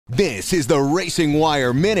This is the Racing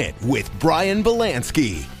Wire Minute with Brian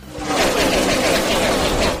Belansky.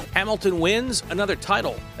 Hamilton wins another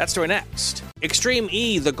title. That's story next. Extreme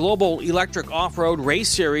E, the global electric off-road race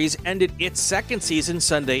series, ended its second season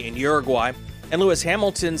Sunday in Uruguay, and Lewis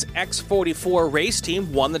Hamilton's X44 race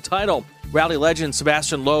team won the title. Rally legend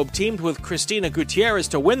Sebastian Loeb teamed with Cristina Gutierrez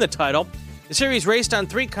to win the title. The series raced on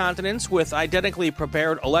 3 continents with identically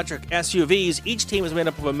prepared electric SUVs. Each team is made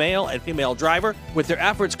up of a male and female driver, with their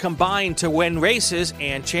efforts combined to win races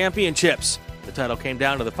and championships. The title came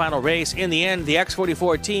down to the final race. In the end, the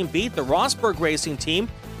X44 team beat the Rosberg Racing team,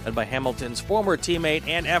 led by Hamilton's former teammate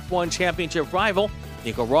and F1 championship rival,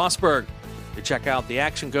 Nico Rosberg. To check out the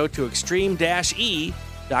action, go to extreme-e.com.